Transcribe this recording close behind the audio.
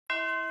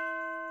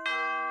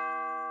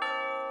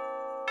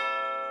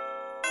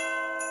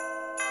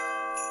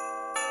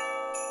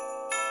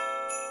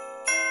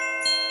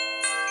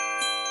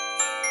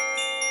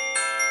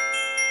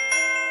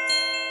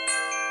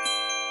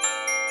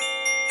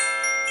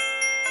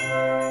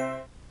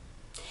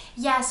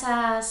Γεια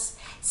σας!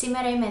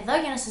 Σήμερα είμαι εδώ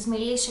για να σας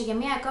μιλήσω για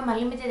μια ακόμα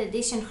limited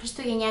edition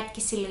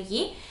χριστουγεννιάτικη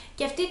συλλογή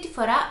και αυτή τη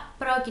φορά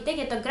πρόκειται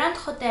για το Grande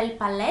Hotel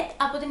Palette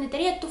από την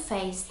εταιρεία Too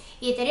Faced.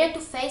 Η εταιρεία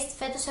Too Faced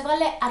φέτος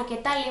έβαλε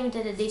αρκετά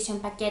limited edition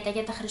πακέτα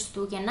για τα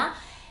Χριστούγεννα.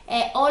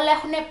 Όλα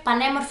έχουν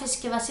πανέμορφες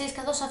συσκευασίες,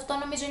 καθώς αυτό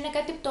νομίζω είναι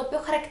κάτι το οποίο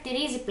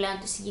χαρακτηρίζει πλέον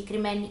τη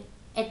συγκεκριμένη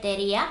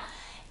εταιρεία.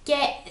 Και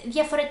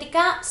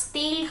διαφορετικά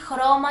στυλ,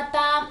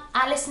 χρώματα,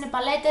 άλλες είναι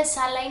παλέτες,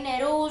 άλλα είναι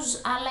ρούζ,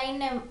 άλλα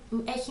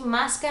έχει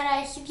μάσκαρα,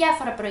 έχει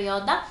διάφορα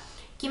προϊόντα.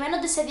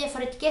 Κυμαίνονται σε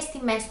διαφορετικές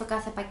τιμές το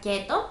κάθε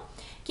πακέτο.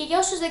 Και για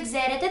όσους δεν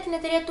ξέρετε, την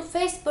εταιρεία Too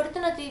Faced μπορείτε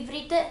να τη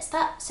βρείτε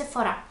στα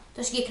Sephora.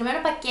 Το συγκεκριμένο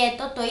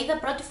πακέτο το είδα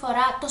πρώτη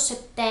φορά το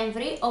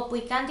Σεπτέμβρη, όπου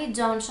η Candy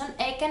Johnson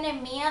έκανε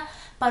μία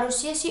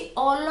παρουσίαση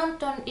όλων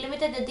των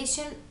limited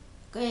edition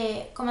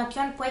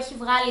κομματιών που έχει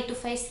βγάλει η Too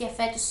Faced για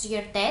φέτος στις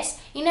γιορτές.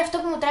 Είναι αυτό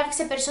που μου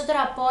τράβηξε περισσότερο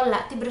απ' όλα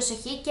την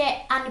προσοχή και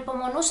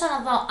ανυπομονούσα να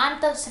δω αν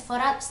τα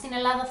Sephora στην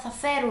Ελλάδα θα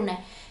φέρουν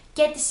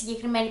και τη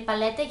συγκεκριμένη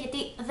παλέτα, γιατί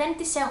δεν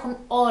τις έχουν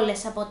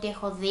όλες από ό,τι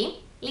έχω δει.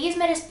 Λίγες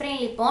μέρες πριν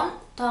λοιπόν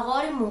το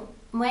αγόρι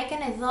μου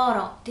έκανε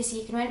δώρο τη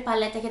συγκεκριμένη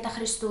παλέτα για τα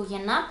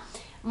Χριστούγεννα.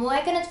 Μου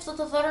έκανε αυτό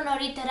το δώρο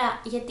νωρίτερα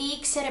γιατί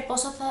ήξερε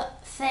πόσο θα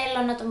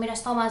θέλω να το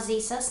μοιραστώ μαζί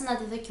σας, να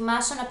τη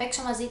δοκιμάσω, να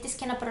παίξω μαζί της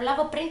και να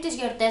προλάβω πριν τις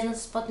γιορτές να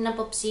σας πω την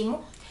άποψή μου.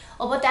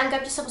 Οπότε αν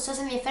κάποιος από εσάς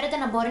ενδιαφέρεται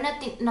να μπορεί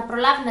να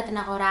προλάβει να την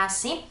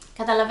αγοράσει.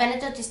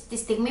 Καταλαβαίνετε ότι τη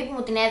στιγμή που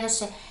μου την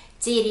έδωσε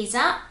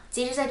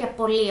τσίριζα για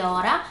πολλή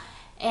ώρα.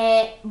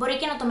 Μπορεί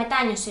και να το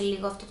μετάνιωσε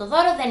λίγο αυτό το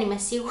δώρο, δεν είμαι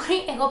σίγουρη.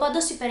 Εγώ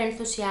πάντως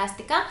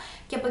υπερενθουσιάστηκα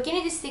και από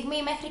εκείνη τη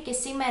στιγμή μέχρι και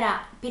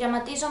σήμερα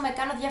πειραματίζομαι,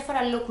 κάνω διάφορα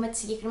look με τη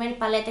συγκεκριμένη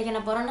παλέτα για να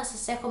μπορώ να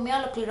σας έχω μια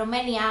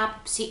ολοκληρωμένη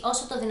άποψη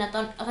όσο το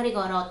δυνατόν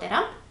γρηγορότερα.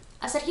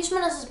 Ας αρχίσουμε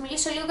να σας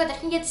μιλήσω λίγο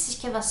καταρχήν για τη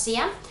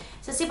συσκευασία.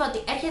 Σας είπα ότι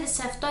έρχεται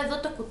σε αυτό εδώ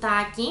το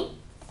κουτάκι,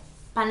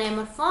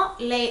 πανέμορφο,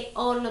 λέει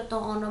όλο το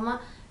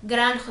όνομα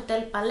Grande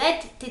Hotel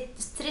Palette,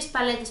 τις 3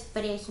 παλέτες που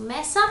περιέχει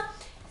μέσα,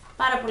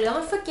 πάρα πολύ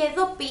όμορφο. Και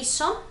εδώ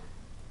πίσω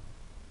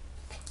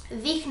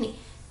δείχνει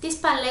τις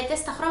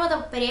παλέτες, τα χρώματα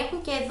που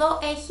περιέχουν και εδώ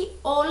έχει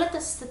όλα τα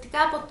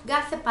συστατικά από την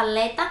κάθε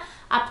παλέτα,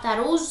 από τα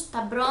ρούζ,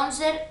 τα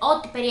μπρόνζερ,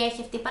 ό,τι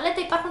περιέχει αυτή η παλέτα,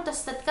 υπάρχουν τα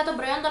συστατικά των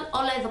προϊόντων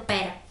όλα εδώ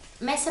πέρα.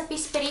 Μέσα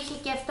επίσης περιέχει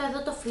και αυτό εδώ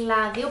το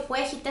φυλάδιο που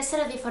έχει 4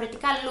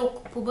 διαφορετικά look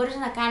που μπορείς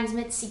να κάνεις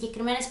με τις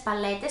συγκεκριμένες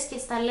παλέτες και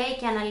στα λέει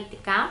και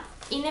αναλυτικά.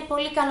 Είναι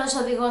πολύ καλός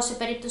οδηγός σε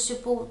περίπτωση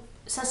που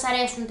σας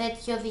αρέσουν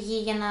τέτοιοι οδηγοί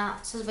για να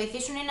σας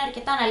βοηθήσουν, είναι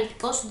αρκετά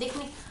αναλυτικό, σου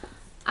δείχνει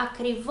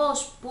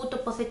ακριβώς πού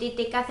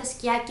τοποθετείται η κάθε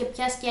σκιά και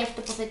ποια σκιά έχει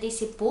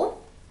τοποθετήσει πού.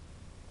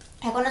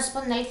 Εγώ να σας πω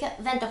την αλήθεια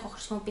δεν το έχω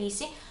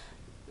χρησιμοποιήσει,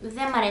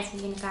 δεν μου αρέσουν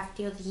γενικά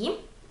αυτοί οι οδηγοί.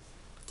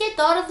 Και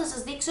τώρα θα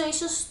σας δείξω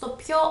ίσως το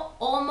πιο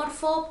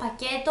όμορφο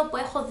πακέτο που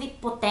έχω δει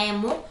ποτέ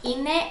μου.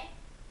 Είναι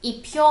η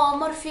πιο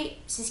όμορφη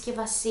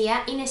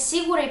συσκευασία, είναι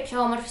σίγουρα η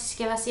πιο όμορφη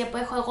συσκευασία που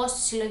έχω εγώ στη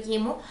συλλογή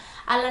μου,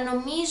 αλλά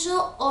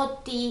νομίζω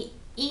ότι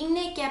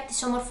είναι και από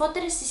τις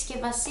ομορφότερες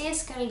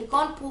συσκευασίες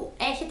καλλιτικών που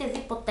έχετε δει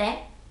ποτέ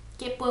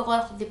και που εγώ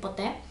έχω δει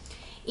ποτέ.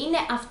 Είναι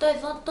αυτό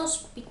εδώ το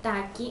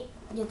σπιτάκι,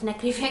 για την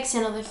ακρίβεια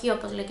ξενοδοχείο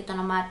όπως λέει και το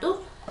όνομά του,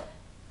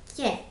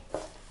 και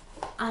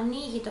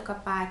ανοίγει το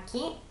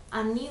καπάκι,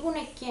 ανοίγουν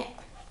και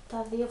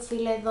τα 2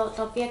 φύλλα εδώ,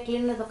 τα οποία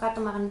κλείνουν εδώ κάτω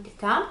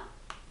μαγνητικά.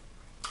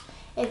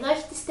 Εδώ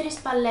έχει τις 3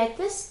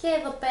 παλέτες και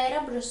εδώ πέρα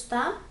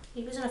μπροστά,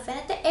 ελπίζω να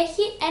φαίνεται,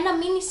 έχει ένα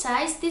mini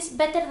size της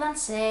Better Than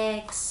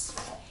Sex.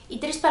 Οι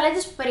 3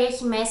 παλέτες που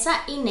περιέχει μέσα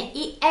είναι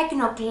η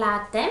Eggnog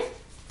Latte,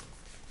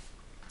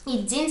 η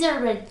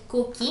Gingerbread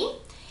Cookie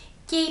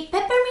και η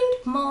Peppermint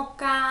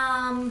Mocha.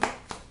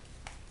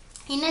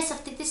 Είναι σε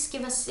αυτή τη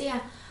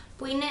συσκευασία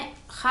που είναι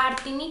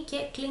χάρτινη και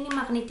κλείνει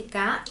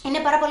μαγνητικά. Είναι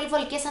πάρα πολύ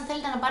βολικές αν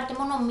θέλετε να πάρετε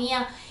μόνο μία,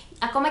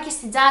 ακόμα και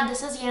στην τσάντα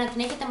σας για να την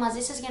έχετε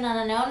μαζί σας για να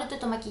ανανεώνετε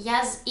το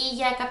μακιγιάζ ή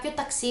για κάποιο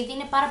ταξίδι,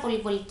 είναι πάρα πολύ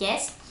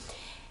βολικές.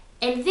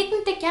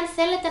 Ενδείκνυται και αν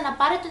θέλετε να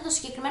πάρετε το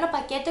συγκεκριμένο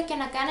πακέτο και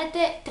να κάνετε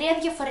 3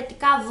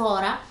 διαφορετικά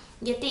δώρα,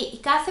 γιατί η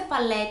κάθε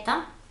παλέτα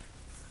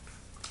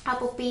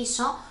από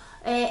πίσω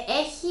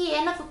έχει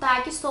ένα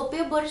κουτάκι στο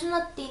οποίο μπορείς να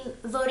την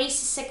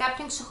δωρήσεις σε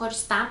κάποιον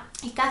ξεχωριστά.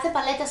 Η κάθε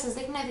παλέτα, σας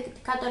δείχνω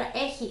ενδεικτικά τώρα,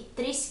 έχει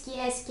 3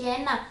 σκιές και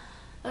ένα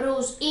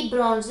ρούζ ή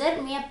μπρόνζερ.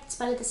 Μία από τις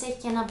παλέτες έχει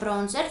και ένα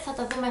μπρόνζερ, θα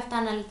τα δούμε αυτά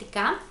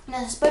αναλυτικά. Να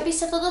σας πω επίσης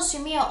σε αυτό το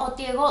σημείο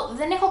ότι εγώ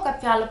δεν έχω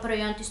κάποιο άλλο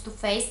προϊόν της Too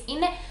Faced,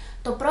 είναι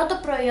το πρώτο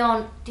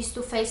προϊόν της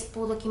Too Faced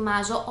που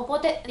δοκιμάζω,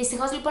 οπότε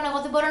δυστυχώς λοιπόν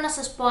εγώ δεν μπορώ να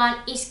σας πω αν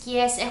οι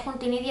σκιές έχουν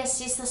την ίδια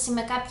σύσταση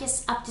με κάποιες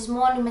από τις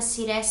μόνιμες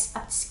σειρές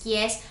από τις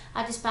σκιές,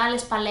 από τις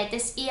άλλες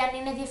παλέτες, ή αν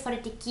είναι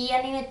διαφορετικοί,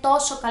 αν είναι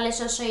τόσο καλές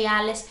όσο οι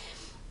άλλες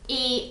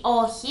ή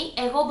όχι.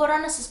 Εγώ μπορώ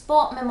να σας πω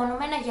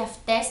μεμονωμένα για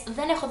αυτές,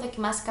 δεν έχω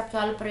δοκιμάσει κάποιο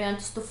άλλο προϊόν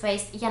της Too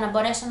Faced για να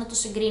μπορέσω να το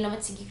συγκρίνω με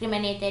τη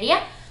συγκεκριμένη εταιρεία.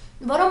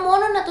 Μπορώ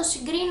μόνο να το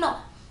συγκρίνω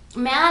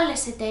με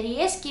άλλες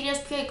εταιρείες, κυρίως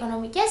πιο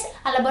οικονομικές,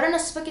 αλλά μπορώ να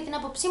σας πω και την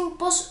άποψή μου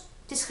πώς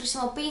τις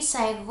χρησιμοποίησα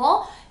εγώ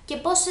και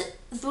πώς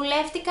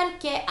δουλεύτηκαν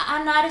και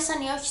αν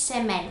άρεσαν ή όχι σε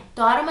εμένα.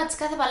 Το άρωμα της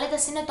κάθε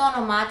παλέτας είναι το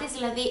όνομά της,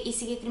 δηλαδή η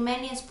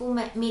συγκεκριμένη ας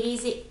πούμε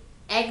μυρίζει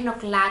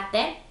Eggnog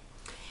Latte.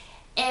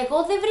 Εγώ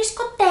δεν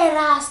βρίσκω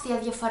τεράστια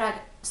διαφορά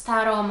στα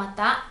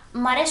αρώματα.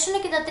 Μ' αρέσουν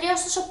και τα τρία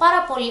ωστόσο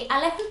πάρα πολύ,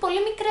 αλλά έχουν πολύ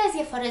μικρές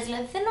διαφορές,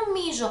 δηλαδή δεν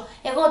νομίζω,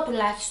 εγώ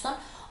τουλάχιστον,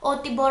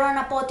 ότι μπορώ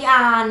να πω ότι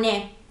ναι,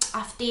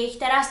 αυτή έχει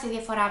τεράστια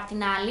διαφορά από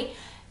την άλλη.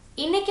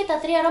 Είναι και τα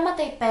τρία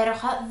αρώματα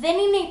υπέροχα, δεν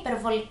είναι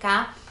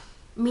υπερβολικά,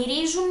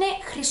 μυρίζουν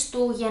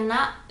Χριστούγεννα,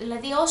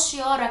 δηλαδή όση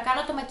ώρα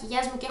κάνω το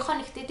μακιγιάζ μου και έχω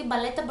ανοιχτεί την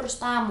παλέτα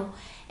μπροστά μου,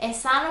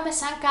 αισθάνομαι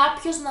σαν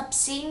κάποιος να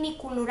ψήνει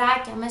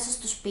κουλουράκια μέσα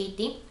στο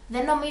σπίτι.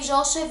 Δεν νομίζω,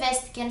 όσο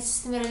ευαίσθητη και αν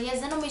είστε μυρωδιές,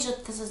 δεν νομίζω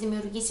ότι θα σας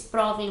δημιουργήσει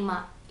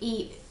πρόβλημα η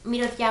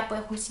μυρωδιά που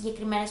έχουν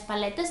συγκεκριμένες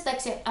παλέτες.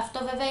 Εντάξει, αυτό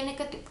βέβαια είναι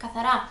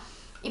καθαρά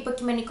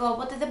υποκειμενικό,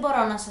 οπότε δεν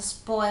μπορώ να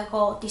σας πω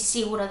εγώ ότι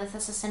σίγουρα δεν θα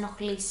σας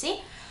ενοχλήσει.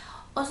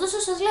 Ωστόσο,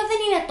 σας λέω, δεν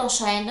είναι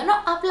τόσο έντονο,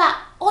 απλά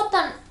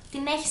όταν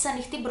την έχεις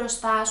ανοιχτή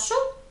μπροστά σου,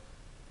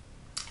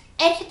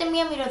 έρχεται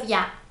μία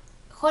μυρωδιά.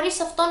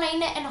 Χωρίς αυτό να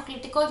είναι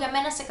ενοχλητικό για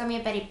μένα σε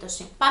καμία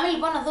περίπτωση. Πάμε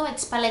λοιπόν να δούμε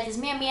τις παλέτες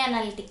μία-μία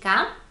αναλυτικά.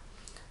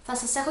 Θα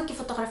σας έχω και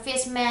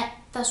φωτογραφίες με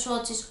τα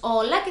swatches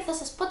όλα και θα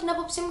σας πω την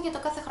άποψή μου για το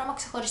κάθε χρώμα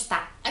ξεχωριστά.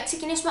 Ας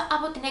ξεκινήσουμε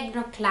από την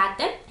Égno.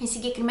 Η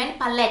συγκεκριμένη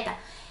παλέτα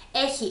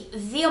έχει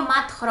δύο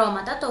matte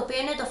χρώματα, το οποίο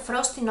είναι το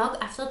Frosty Nog,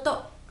 αυτό το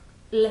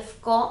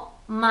λευκό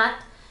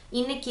matte.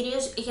 Είναι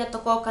κυρίως για το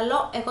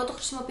κόκαλο, εγώ το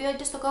χρησιμοποιώ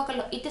είτε στο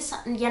κόκαλο είτε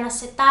για να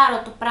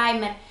σετάρω το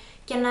primer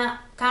και να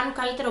κάνουν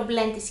καλύτερο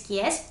blend τις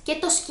σκιές, και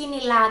το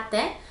Skinny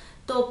Latte,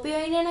 το οποίο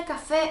είναι ένα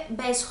καφέ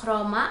beige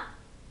χρώμα,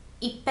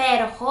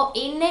 υπέροχο,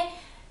 είναι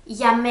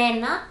για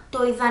μένα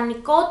το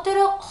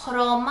ιδανικότερο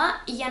χρώμα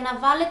για να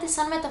βάλετε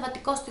σαν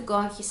μεταβατικό στην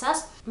κόγχη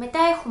σας. Μετά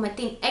έχουμε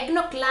την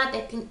Égno,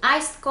 την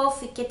Iced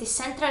Coffee και τη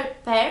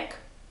Central Perk,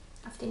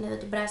 αυτή είναι εδώ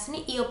την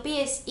πράσινη, οι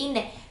οποίες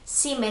είναι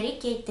σήμεροι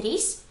και οι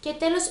τρεις. Και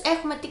τέλος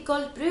έχουμε την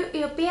Lamprou,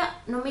 η οποία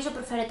νομίζω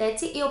προφέρεται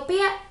έτσι, η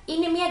οποία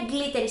είναι μια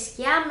γκλίτερη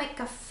σκιά με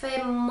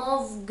καφέ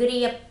μοβ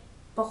γκρι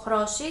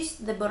αποχρώσεις,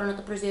 δεν μπορώ να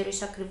το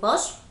προσδιορίσω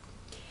ακριβώς.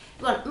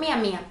 Λοιπόν,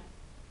 μία-μία.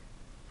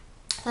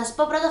 Θα σας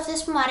πω πρώτα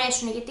αυτές που μου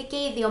αρέσουν, γιατί και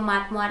οι δύο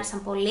matte μου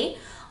άρεσαν πολύ,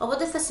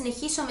 οπότε θα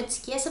συνεχίσω με τις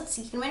σκιές από τη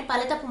συγκεκριμένη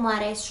παλέτα που μου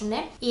αρέσουν.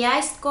 Η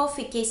Iced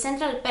Coffee και η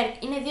Central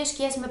Perk είναι δύο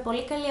σκιές με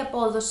πολύ καλή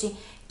απόδοση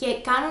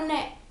και κάνουν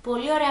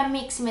πολύ ωραία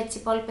μίξη με τις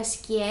υπόλοιπες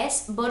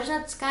σκιές. Μπορείς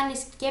να τις κάνεις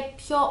και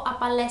πιο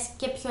απαλές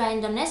και πιο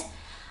έντονες.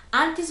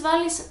 Αν τις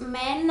βάλεις με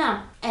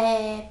ένα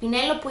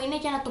πινέλο που είναι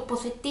για να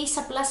τοποθετείς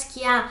απλά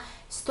σκιά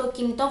στο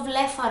κινητό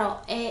βλέφαρο,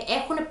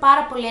 έχουν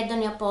πάρα πολύ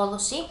έντονη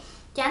απόδοση.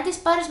 Και αν τις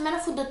πάρεις με ένα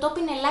φουντωτό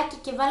πινελάκι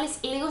και βάλεις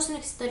λίγο στην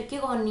εξωτερική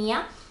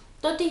γωνία,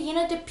 τότε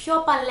γίνονται πιο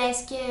απαλές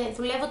και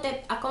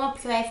δουλεύονται ακόμα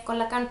πιο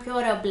εύκολα, κάνουν πιο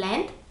ωραίο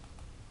blend.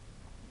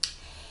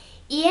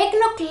 Η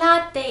Égno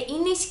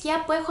είναι η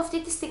σκιά που έχω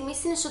αυτή τη στιγμή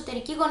στην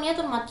εσωτερική γωνία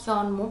των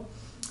ματιών μου.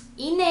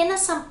 Είναι ένα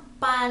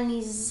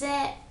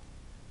σαμπάνιζε,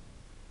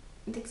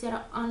 δεν ξέρω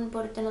αν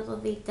μπορείτε να το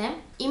δείτε.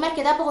 Είμαι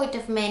αρκετά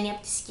απογοητευμένη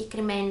από τη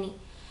συγκεκριμένη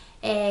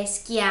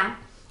σκιά,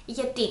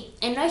 γιατί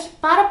ενώ έχει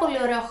πάρα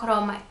πολύ ωραίο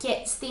χρώμα και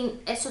στην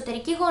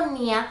εσωτερική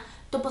γωνία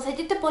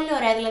τοποθετείται πολύ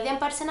ωραία, δηλαδή αν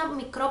πάρεις ένα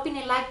μικρό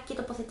πινελάκι και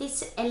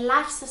τοποθετήσεις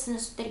ελάχιστα στην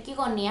εσωτερική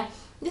γωνία,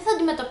 δεν θα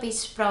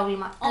αντιμετωπίσεις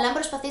πρόβλημα. Αλλά αν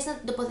προσπαθείς να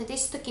την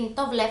τοποθετήσεις στο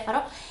κινητό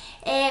βλέφαρο,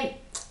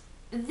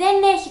 δεν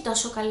έχει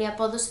τόσο καλή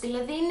απόδοση,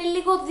 δηλαδή είναι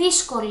λίγο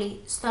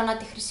δύσκολη στο να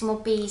τη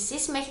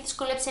χρησιμοποιήσεις, με έχει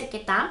δυσκολέψει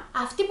αρκετά.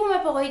 Αυτή που με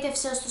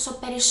απογοήτευσε ωστόσο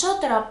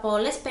περισσότερο από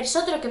όλες,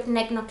 περισσότερο και από την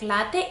Égno,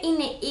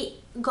 είναι η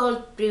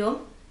Lamprou,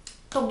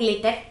 το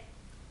glitter,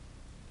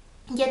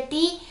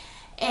 γιατί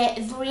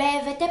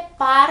δουλεύεται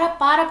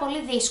πάρα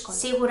πολύ δύσκολα.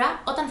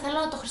 Σίγουρα όταν θέλω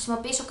να το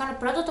χρησιμοποιήσω κάνω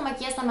πρώτα το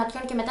μακιγιάζ των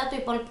ματιών και μετά το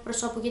υπόλοιπο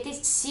προσώπου,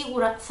 γιατί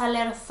σίγουρα θα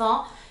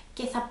λερωθώ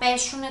και θα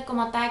πέσουν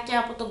κομματάκια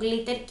από το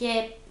glitter και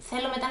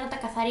θέλω μετά να τα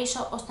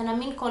καθαρίσω ώστε να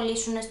μην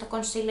κολλήσουν στο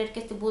concealer και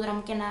στην πούδρα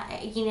μου και να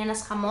γίνει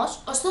ένας χαμός.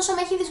 Ωστόσο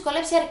με έχει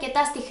δυσκολέψει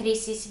αρκετά στη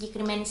χρήση η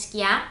συγκεκριμένη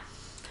σκιά.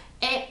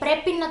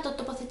 Πρέπει να το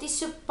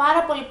τοποθετήσω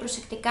πάρα πολύ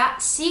προσεκτικά.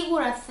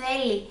 Σίγουρα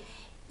θέλει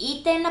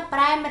είτε ένα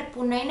primer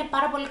που να είναι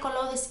πάρα πολύ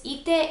κολλώδες,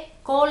 είτε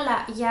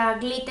κόλλα για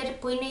glitter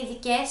που είναι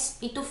ειδικές.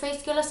 Η Too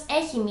Faced κιόλας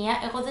έχει μία,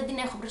 εγώ δεν την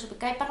έχω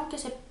προσωπικά, υπάρχουν και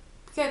σε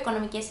πιο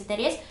οικονομικές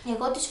εταιρείες.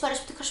 Εγώ τις φορές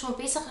που τη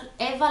χρησιμοποίησα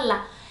έβαλα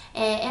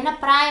ένα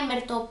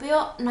primer το οποίο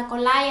να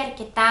κολλάει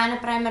αρκετά, ένα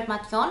primer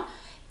ματιών,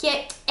 και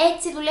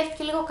έτσι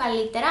δουλεύει λίγο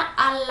καλύτερα,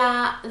 αλλά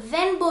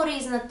δεν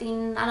μπορείς να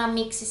την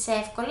αναμίξεις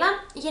εύκολα.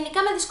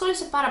 Γενικά με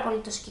δυσκόλεψε πάρα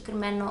πολύ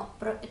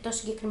το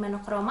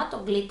συγκεκριμένο χρώμα,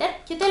 το glitter.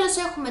 Και τέλος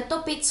έχουμε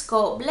το Peach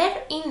Cobbler,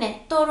 είναι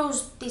το ρούζ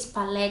της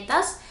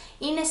παλέτας,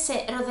 είναι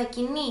σε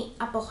ροδακινή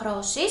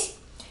αποχρώσεις.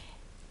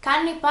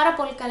 Κάνει πάρα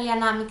πολύ καλή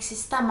ανάμιξη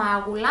στα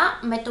μάγουλα,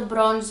 με το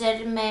bronzer,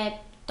 με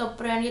το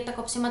προϊόν για τα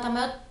κοψίματα,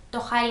 με το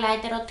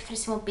highlighter, ό,τι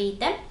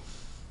χρησιμοποιείτε.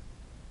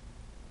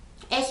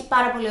 Έχει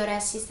πάρα πολύ ωραία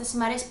σύσταση,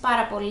 μου αρέσει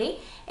πάρα πολύ.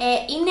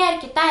 Είναι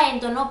αρκετά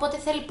έντονο, οπότε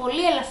θέλει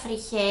πολύ ελαφρύ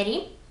χέρι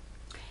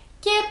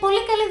και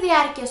πολύ καλή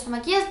διάρκεια στο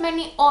μακιγιάζ,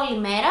 μένει όλη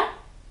μέρα.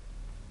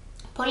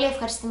 Πολύ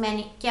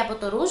ευχαριστημένη και από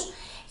το ρούζ.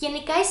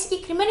 Γενικά η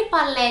συγκεκριμένη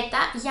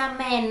παλέτα για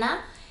μένα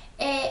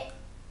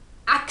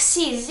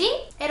αξίζει,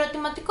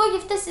 ερωτηματικό για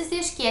αυτές τις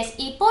δύο σκιές.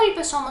 Οι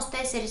υπόλοιπες όμως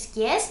 4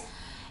 σκιές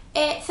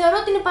θεωρώ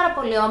ότι είναι πάρα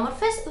πολύ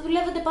όμορφες,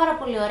 δουλεύονται πάρα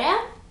πολύ ωραία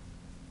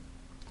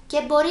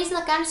και μπορείς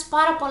να κάνεις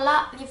πάρα πολλά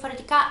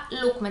διαφορετικά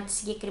look με τη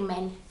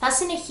συγκεκριμένη. Θα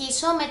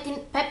συνεχίσω με την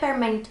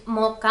Peppermint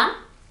Mocha,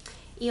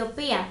 η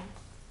οποία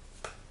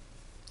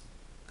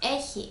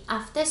έχει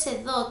αυτές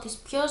εδώ τις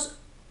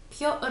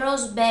πιο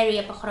roseberry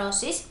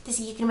αποχρώσεις. Τη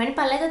συγκεκριμένη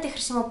παλέτα τη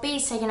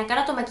χρησιμοποίησα για να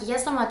κάνω το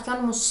μακιγιάζ των ματιών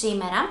μου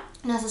σήμερα.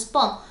 Να σας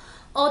πω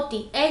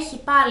ότι έχει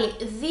πάλι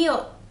δύο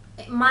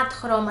matte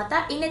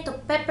χρώματα, είναι το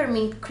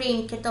Peppermint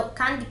Cream και το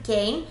Candy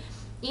Cane.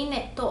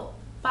 Είναι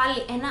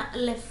πάλι ένα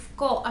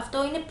λευκό,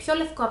 αυτό είναι πιο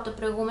λευκό από το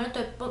προηγούμενο,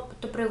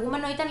 το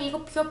προηγούμενο ήταν λίγο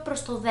πιο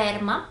προς το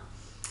δέρμα.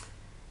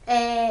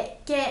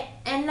 Και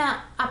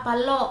ένα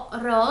απαλό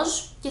ροζ,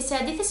 και σε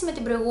αντίθεση με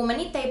την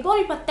προηγούμενη τα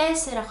υπόλοιπα 4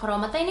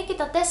 χρώματα είναι και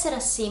τα 4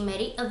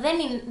 shimmery,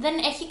 δεν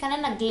έχει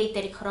κανένα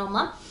glittery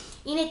χρώμα.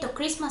 Είναι το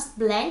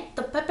Christmas Blend,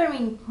 το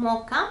Peppermint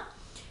Mocha,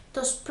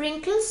 το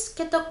Sprinkles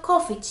και το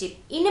Coffee Chip.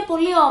 Είναι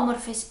πολύ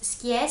όμορφες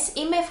σκιές,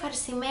 είμαι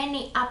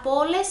ευχαριστημένη από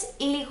όλες.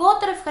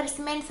 Λιγότερο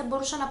ευχαριστημένη θα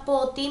μπορούσα να πω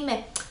ότι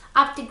είμαι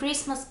από την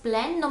Christmas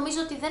Blend. Νομίζω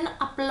ότι δεν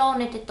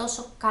απλώνεται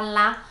τόσο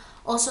καλά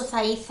όσο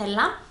θα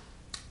ήθελα.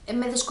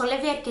 Με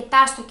δυσκολεύει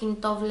αρκετά στο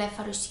κινητό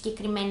βλέφαρο η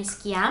συγκεκριμένη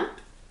σκιά.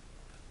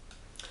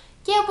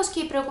 Και όπως και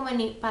η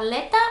προηγούμενη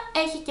παλέτα,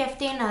 έχει και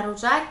αυτή ένα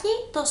ρουζάκι,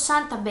 το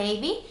Santa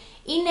Baby.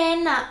 Είναι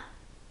ένα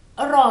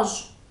ροζ,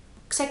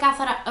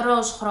 ξεκάθαρα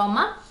ροζ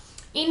χρώμα.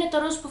 Είναι το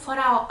ροζ που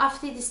φοράω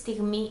αυτή τη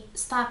στιγμή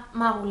στα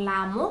μάγουλά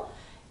μου.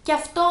 Και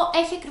αυτό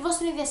έχει ακριβώς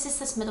την ίδια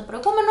σύσταση με το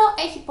προηγούμενο,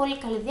 έχει πολύ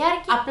καλή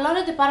διάρκεια,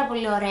 απλώνεται πάρα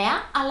πολύ ωραία,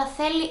 αλλά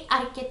θέλει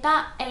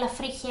αρκετά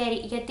ελαφρύ χέρι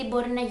γιατί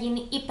μπορεί να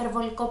γίνει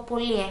υπερβολικό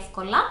πολύ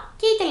εύκολα.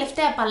 Και η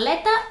τελευταία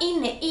παλέτα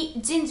είναι η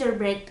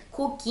Gingerbread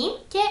Cookie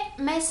και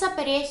μέσα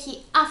περιέχει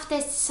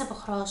αυτές τις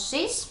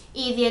αποχρώσεις.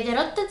 Η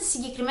ιδιαιτερότητα της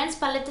συγκεκριμένης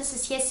παλέτας σε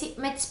σχέση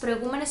με τις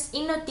προηγούμενες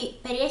είναι ότι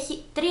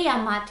περιέχει 3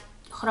 matte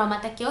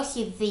χρώματα και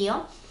όχι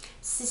 2.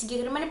 Στη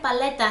συγκεκριμένη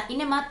παλέτα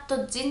είναι matte το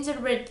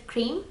Gingerbread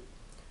Cream,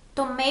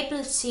 το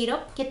Maple Syrup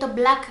και το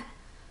Black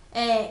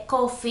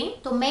Coffee.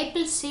 Το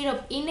Maple Syrup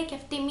είναι και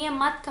αυτή μία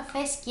matte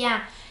καφέ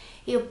σκιά,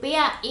 η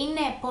οποία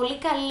είναι πολύ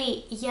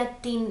καλή για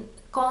την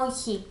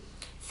κόγχη.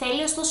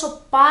 Θέλει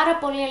ωστόσο πάρα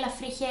πολύ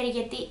ελαφρύ χέρι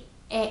γιατί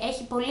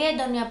έχει πολύ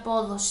έντονη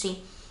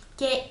απόδοση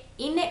και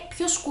είναι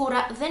πιο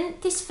σκούρα, δεν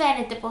της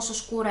φαίνεται πόσο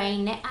σκούρα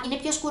είναι. Είναι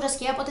πιο σκούρα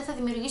σκιά, οπότε θα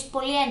δημιουργήσει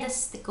πολύ ένταση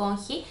στην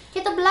κόγχη.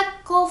 Και το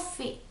Black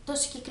Coffee, το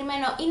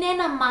συγκεκριμένο, είναι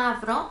ένα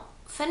μαύρο,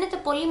 φαίνεται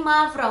πολύ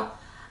μαύρο,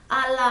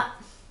 αλλά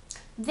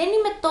δεν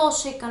είμαι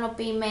τόσο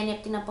ικανοποιημένη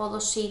από την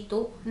απόδοσή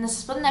του. Να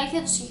σας πω την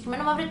αλήθεια, το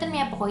συγκεκριμένο μαύρο ήταν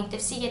μια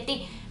απογοήτευση,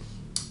 γιατί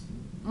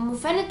μου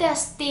φαίνεται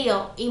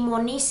αστείο η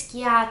μονή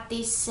σκιά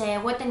της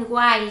Wet n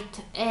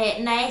Wild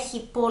να έχει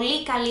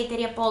πολύ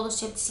καλύτερη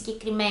απόδοση από τη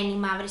συγκεκριμένη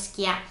μαύρη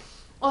σκιά.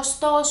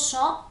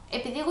 Ωστόσο,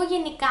 επειδή εγώ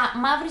γενικά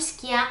μαύρη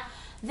σκιά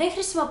δεν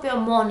χρησιμοποιώ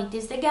μόνη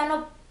της, δεν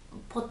κάνω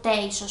ποτέ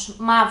ίσως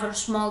μαύρο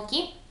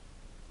smoky,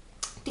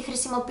 τη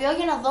χρησιμοποιώ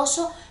για να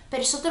δώσω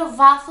περισσότερο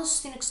βάθος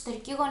στην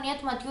εξωτερική γωνία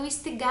του ματιού ή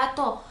στην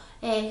κάτω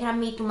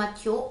γραμμή του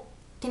ματιού.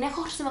 Την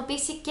έχω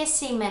χρησιμοποιήσει και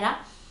σήμερα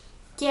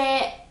και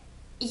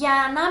για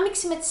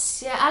ανάμειξη με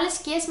τις άλλες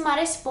σκιές μου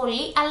αρέσει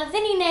πολύ, αλλά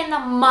δεν είναι ένα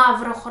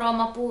μαύρο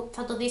χρώμα που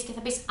θα το δεις και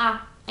θα πεις «Α,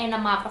 ένα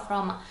μαύρο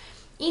χρώμα».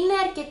 Είναι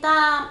αρκετά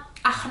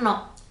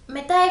αχνό.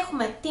 Μετά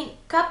έχουμε την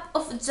Cup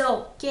of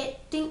Joe και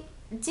την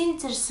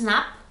Ginger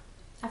Snap,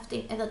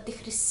 αυτή εδώ τη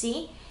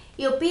χρυσή,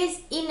 οι οποίες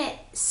είναι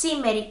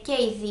shimmery και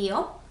οι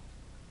δύο.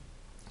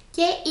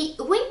 Και η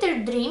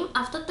Winter Dream,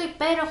 αυτό το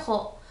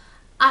υπέροχο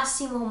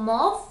άσημο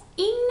μοβ,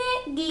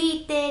 είναι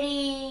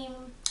glittery.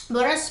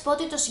 Μπορώ να σας πω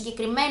ότι το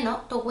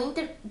συγκεκριμένο, το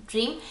Winter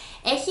Dream,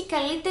 έχει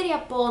καλύτερη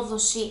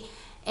απόδοση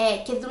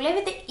και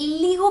δουλεύεται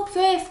λίγο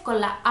πιο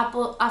εύκολα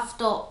από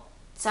αυτό,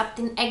 από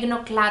την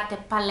Egno Clatter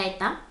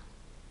παλέτα.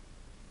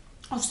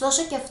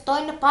 Ωστόσο και αυτό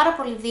είναι πάρα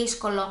πολύ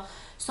δύσκολο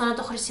στο να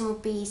το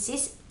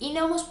χρησιμοποιήσεις,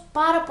 είναι όμως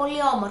πάρα πολύ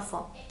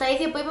όμορφο. Τα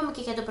ίδια που είπαμε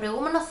και για το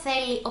προηγούμενο,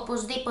 θέλει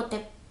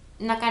οπωσδήποτε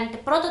να κάνετε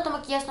πρώτα το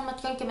μακιγιάζ των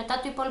ματιών και μετά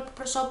του υπόλοιπου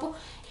προσώπου,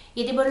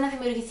 γιατί μπορεί να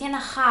δημιουργηθεί ένα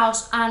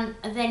χάος αν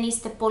δεν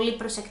είστε πολύ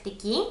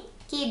προσεκτικοί.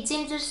 Και η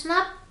Ginger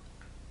Snap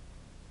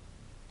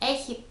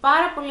έχει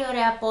πάρα πολύ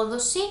ωραία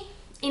απόδοση,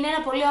 είναι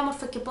ένα πολύ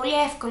όμορφο και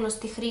πολύ εύκολο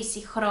στη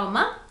χρήση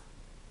χρώμα.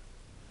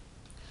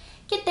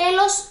 Και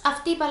τέλος,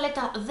 αυτή η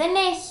παλέτα δεν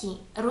έχει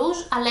ρούζ,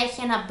 αλλά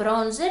έχει ένα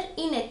bronzer,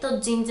 είναι το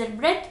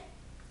Gingerbread.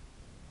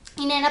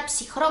 Είναι ένα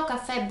ψυχρό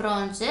καφέ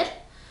bronzer,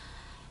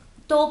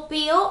 το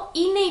οποίο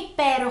είναι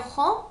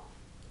υπέροχο,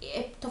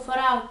 το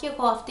φοράω και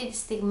εγώ αυτή τη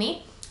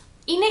στιγμή.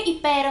 Είναι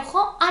υπέροχο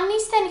αν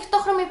είστε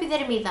ανοιχτόχρωμη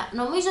επιδερμίδα.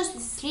 Νομίζω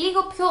στις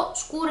λίγο πιο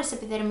σκούρες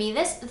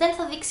επιδερμίδες δεν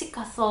θα δείξει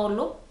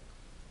καθόλου,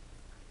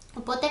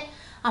 οπότε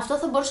αυτό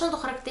θα μπορούσα να το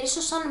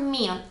χαρακτηρίσω σαν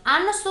μείον.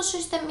 Αν ωστόσο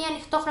είστε μια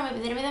ανοιχτόχρωμη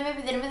επιδερμίδα, μια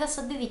επιδερμίδα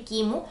σαν τη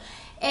δική μου,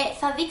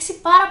 θα δείξει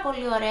πάρα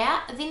πολύ ωραία,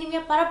 δίνει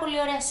μια πάρα πολύ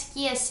ωραία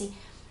σκίαση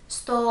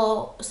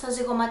στα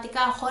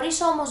ζυγωματικά,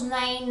 χωρίς όμως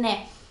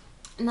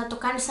να το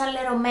κάνει σαν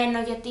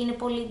λερωμένο γιατί είναι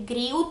πολύ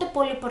γκρι, ούτε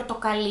πολύ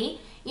πορτοκαλί.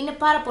 Είναι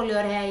πάρα πολύ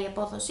ωραία η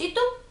απόδοσή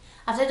του.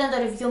 Αυτό ήταν το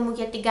review μου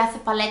για την κάθε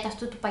παλέτα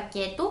αυτού του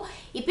πακέτου.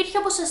 Υπήρχε,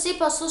 όπως σας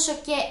είπα, ωστόσο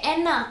και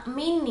ένα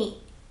mini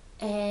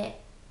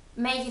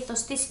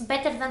μέγεθος της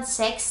Better Than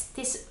Sex,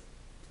 της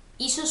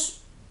ίσως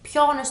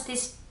πιο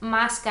γνωστής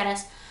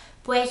μάσκαρας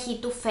που έχει η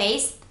Too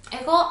Faced.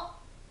 Εγώ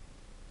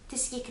τη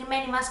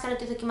συγκεκριμένη μάσκαρα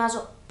τη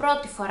δοκιμάζω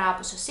πρώτη φορά,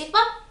 όπως σας είπα.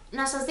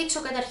 Να σας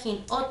δείξω καταρχήν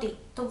ότι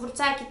το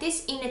βουρτσάκι της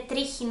είναι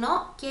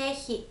τρίχινο και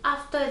έχει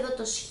αυτό εδώ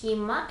το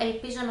σχήμα,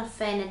 ελπίζω να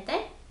φαίνεται.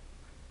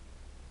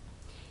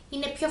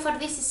 Είναι πιο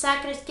φαρδί στις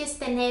άκρες και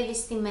στενεύει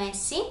στη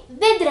μέση.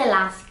 Δεν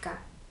τρελάθηκα.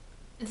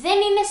 Δεν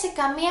είναι σε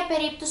καμία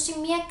περίπτωση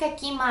μια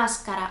κακή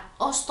μάσκαρα.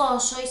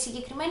 Ωστόσο, η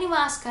συγκεκριμένη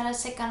μάσκαρα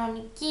σε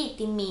κανονική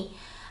τιμή,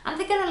 αν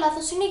δεν κάνω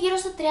λάθος, είναι γύρω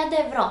στα 30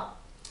 ευρώ.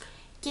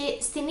 Και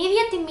στην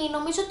ίδια τιμή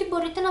νομίζω ότι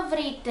μπορείτε να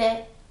βρείτε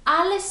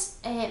άλλες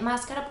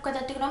μάσκαρα που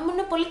κατά τη γνώμη μου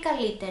είναι πολύ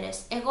καλύτερες.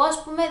 Εγώ ας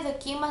πούμε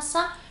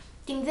δοκίμασα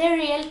την The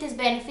Real της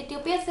Benefit, η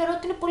οποία θεωρώ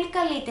ότι είναι πολύ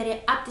καλύτερη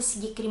από τη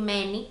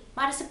συγκεκριμένη. Μ'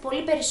 άρεσε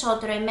πολύ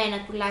περισσότερο εμένα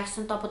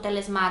τουλάχιστον το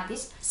αποτέλεσμά της.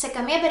 Σε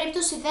καμία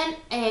περίπτωση δεν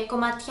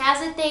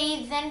κομματιάζεται ή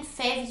δεν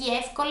φεύγει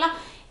εύκολα.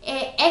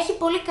 Έχει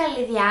πολύ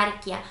καλή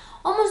διάρκεια.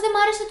 Όμως δεν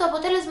μου άρεσε το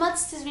αποτέλεσμά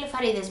της στις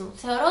βλεφαρίδες μου.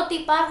 Θεωρώ ότι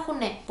υπάρχουν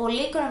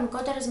πολύ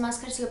οικονομικότερες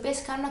μάσκαρες οι οποίες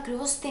κάνουν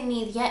ακριβώς την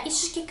ίδια,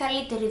 ίσως και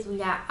καλύτερη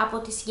δουλειά από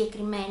τη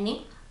συγκεκριμένη.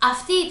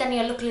 Αυτή ήταν η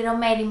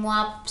ολοκληρωμένη μου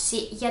άποψη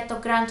για το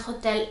Grande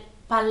Hotel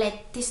Palette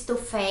της Too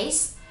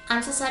Faced.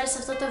 Αν σας άρεσε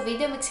αυτό το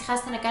βίντεο, μην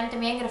ξεχάσετε να κάνετε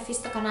μια εγγραφή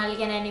στο κανάλι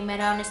για να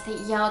ενημερώνεστε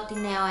για ό,τι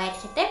νέο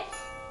έρχεται.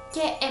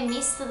 Και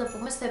εμείς θα το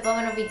πούμε στο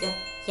επόμενο βίντεο.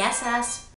 Γεια σας!